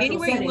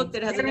 Anywhere you look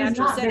that has a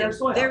natural setting,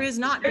 there is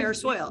not bare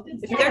soil.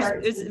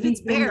 If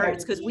it's bare,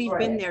 it's because we've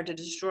been there to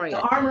destroy it.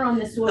 The armor on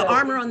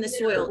the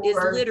soil is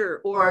litter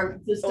or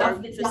the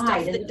stuff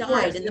that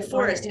died in the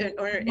forest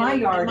or in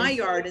my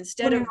yard.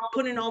 Instead of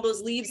putting all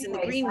those leaves in the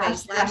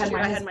greenways, last year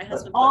I had my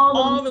husband put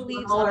all the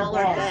leaves on all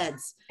our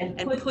beds and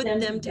put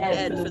them to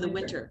bed for the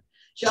winter,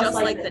 just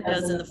like that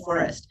does in the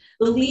forest.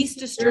 The least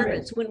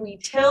disturbance. When we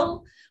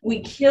till,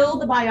 we kill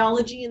the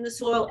biology in the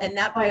soil, and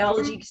that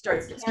biology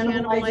starts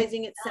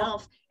cannibalizing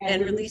itself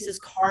and releases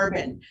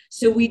carbon.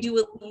 So we do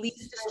a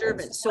least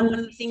disturbance. So one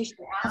of the things you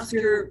ask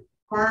your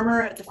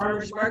farmer at the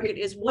farmer's market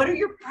is, what are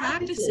your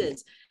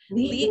practices?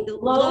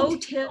 Low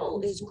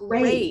till is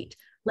great.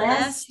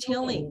 Less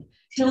tilling.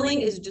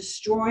 Tilling is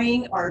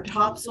destroying our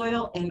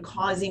topsoil and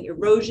causing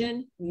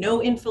erosion,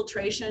 no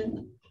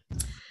infiltration.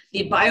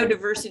 The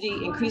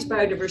biodiversity, increased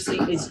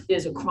biodiversity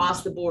is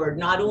across the board,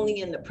 not only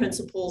in the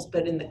principles,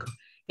 but in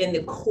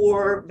the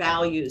core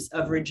values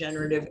of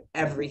regenerative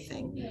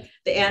everything.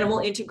 The animal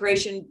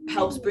integration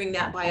helps bring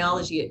that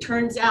biology. It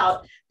turns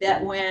out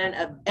that when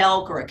an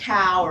elk or a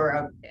cow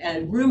or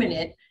a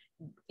ruminant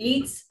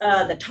eats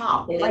the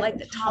top, they like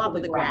the top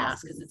of the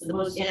grass because it's the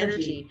most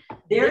energy.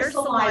 Their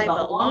saliva,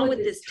 along with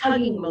this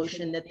tugging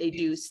motion that they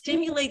do,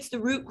 stimulates the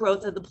root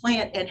growth of the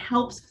plant and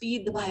helps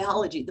feed the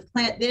biology. The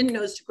plant then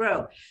knows to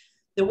grow.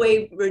 The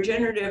way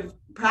regenerative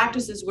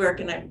practices work,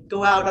 and I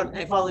go out,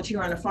 I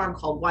volunteer on a farm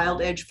called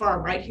Wild Edge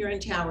Farm right here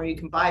in town, where you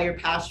can buy your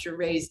pasture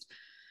raised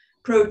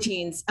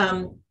proteins.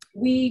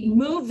 We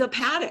move the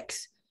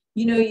paddocks.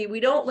 We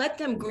don't let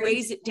them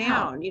graze it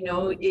down.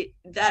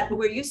 That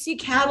where you see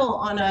cattle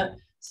on a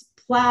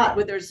flat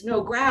where there's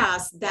no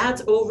grass,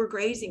 that's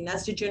overgrazing,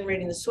 that's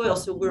degenerating the soil.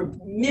 So we're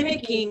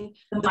mimicking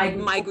the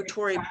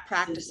migratory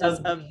practices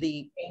of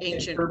the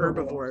ancient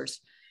herbivores,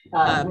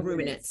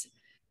 ruminants.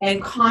 And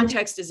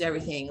context is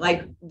everything.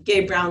 Like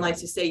Gabe Brown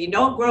likes to say, you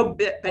don't grow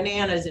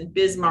bananas in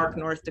Bismarck,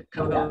 North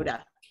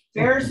Dakota.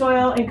 Bare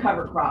soil and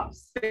cover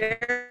crops.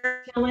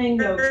 Tilling,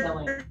 no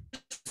tilling.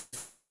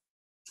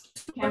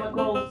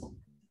 Chemicals.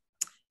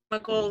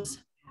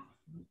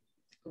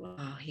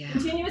 Oh, yeah.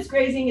 Continuous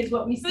grazing is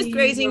what we see. Continuous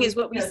grazing is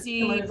what we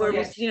see where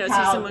we see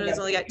someone who's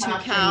only got 2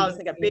 cows,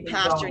 they got big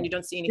pasture, and you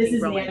don't see anything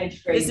growing.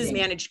 This is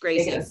managed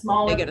grazing.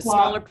 They get a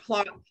smaller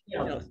plot,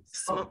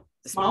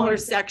 smaller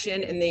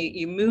section, and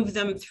you move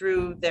them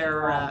through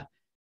their,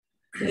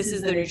 this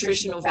is the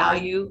nutritional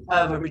value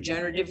of a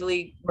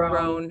regeneratively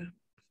grown,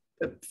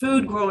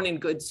 food grown in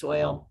good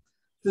soil,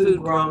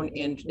 food grown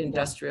in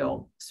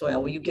industrial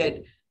soil, where you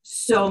get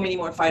so many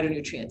more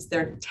phytonutrients.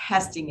 They're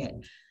testing it.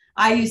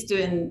 I used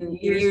to,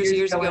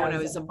 years ago when I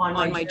was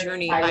on my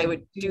journey, I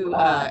would do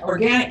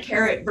organic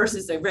carrot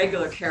versus a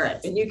regular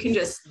carrot, and you can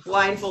just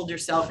blindfold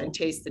yourself and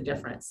taste the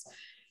difference.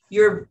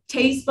 Your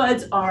taste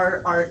buds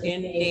are an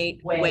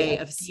innate way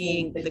of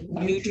seeing the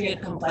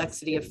nutrient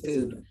complexity of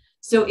food.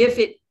 So if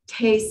it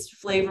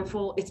tastes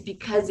flavorful, it's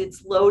because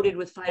it's loaded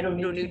with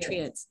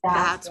phytonutrients.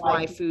 That's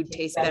why food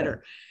tastes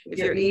better. If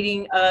you're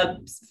eating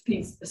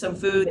some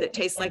food that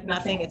tastes like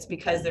nothing, it's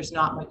because there's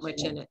not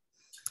much in it.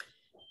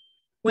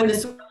 When the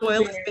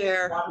soil is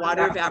bare,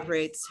 water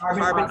evaporates,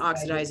 carbon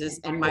oxidizes,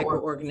 and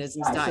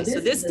microorganisms die. So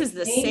this is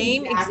the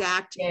same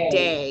exact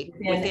day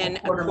within a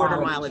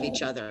quarter mile of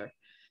each other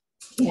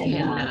in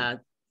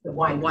the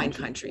wine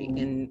country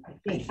in,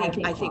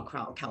 I think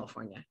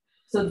California.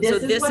 So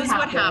this is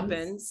what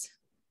happens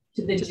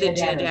to the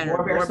genetic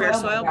more bare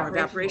soil, more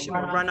evaporation,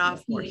 more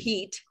runoff, more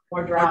heat,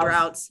 more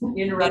droughts,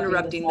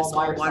 interrupting the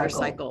small water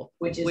cycle,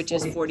 which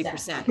is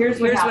 40%.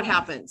 Here's what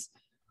happens.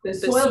 The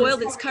soil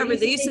that's covered,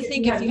 they used to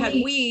think if you had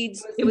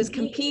weeds, it was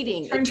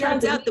competing. It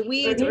turns out the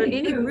weeds or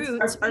any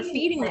roots are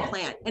feeding the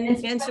plant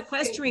and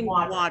sequestering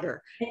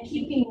water,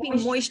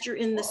 keeping moisture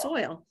in the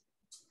soil.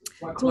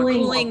 More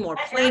cooling, more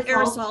plant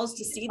aerosols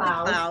to seed the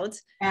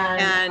clouds,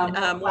 and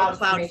more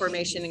cloud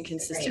formation and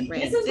consistent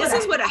rain. This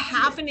is what a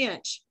half an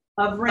inch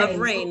of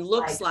rain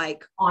looks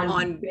like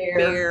on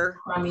bare,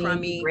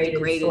 crummy,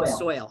 degraded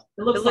soil.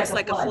 It looks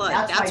like a flood.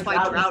 That's why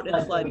drought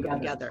and flood go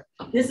together.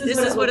 This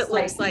is what it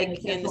looks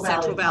like in the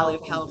Central Valley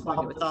of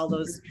California with all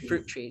those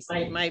fruit trees.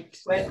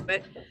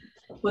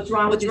 What's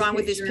wrong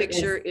with this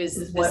picture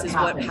is this is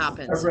what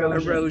happens.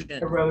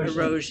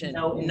 Erosion,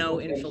 no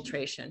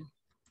infiltration.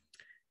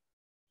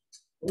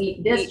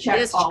 This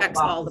checks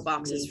all the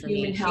boxes for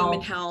me.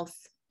 Human health,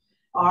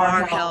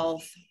 our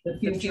health, the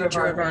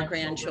future of our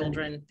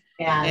grandchildren,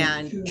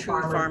 and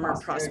true farmer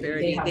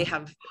prosperity. They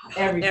have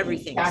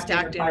everything.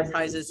 Stacked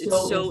enterprises.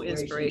 It's so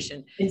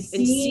inspiration. And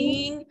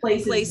seeing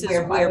places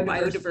where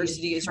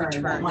biodiversity is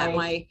returned, that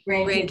my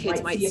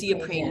grandkids might see a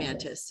praying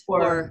mantis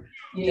or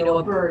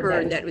a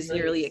bird that was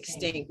nearly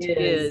extinct,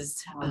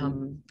 is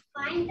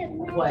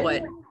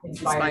what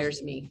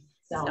inspires me.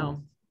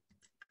 So.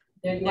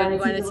 You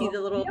want to see the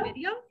little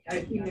video?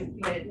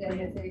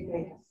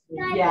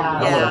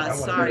 Yeah,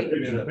 sorry.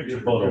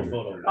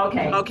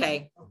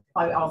 Okay.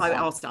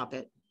 I'll stop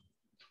it.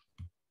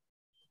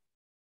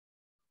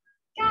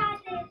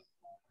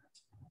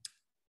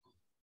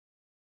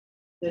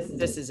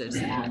 This is just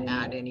an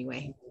ad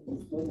anyway.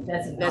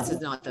 This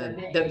is not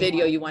the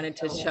video you wanted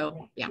to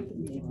show. Yeah.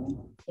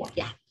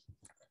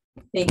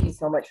 Thank you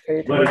so much for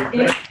your time.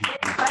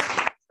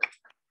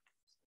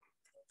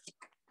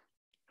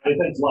 Hey,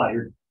 thanks a lot.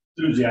 Your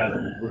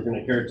enthusiasm. We're going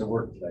to carry it to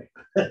work today.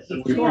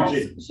 We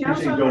She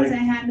also has a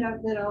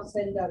handout that I'll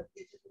send out.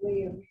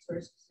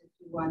 Resources if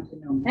you want to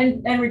know.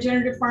 And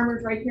regenerative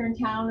farmers right here in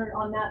town are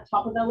on that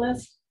top of the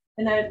list.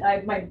 And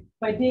my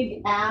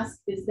big ask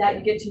is that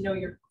you get to know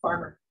your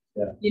farmer.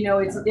 Yeah.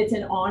 It's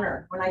an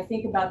honor when I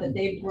think about that.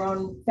 They've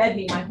fed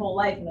me my whole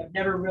life, and I've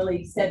never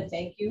really said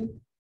thank you.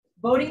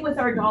 Voting with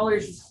our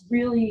dollars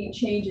really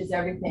changes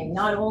everything.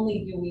 Not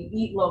only do we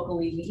eat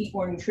locally, we eat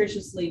more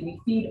nutritiously, we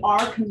feed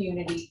our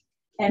community,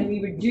 and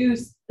we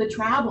reduce the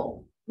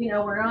travel.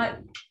 We're not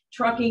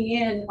trucking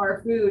in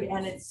our food,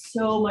 and it's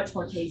so much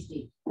more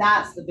tasty.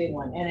 That's the big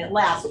one, and it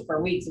lasts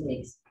for weeks and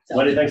weeks. So,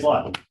 Wendy, thanks a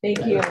lot.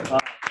 Thank you.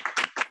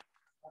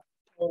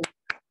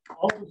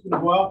 All of us going to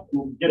go out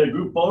and get a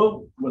group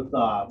photo with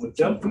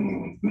Tim.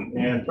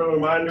 And for a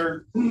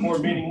reminder,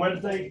 board meeting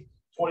Wednesday,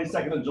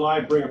 22nd of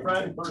July, bring a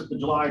friend. 1st of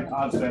July,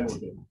 Todd's family will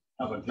do.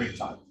 Have a great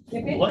time.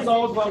 Let's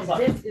all go outside.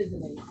 This is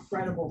an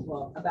incredible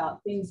book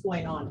about things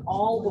going on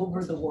all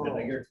over the world.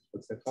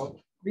 What's that called?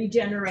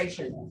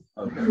 Regeneration.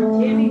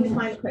 Ending the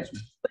climate question.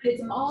 But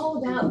it's all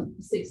about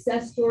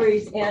success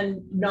stories and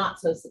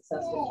not so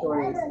successful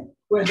stories,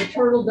 where the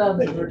turtle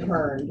dove is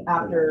returned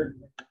after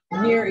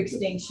near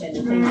extinction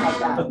and things like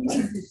that.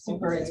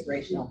 Super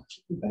inspirational.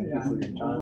 Thank you for your time.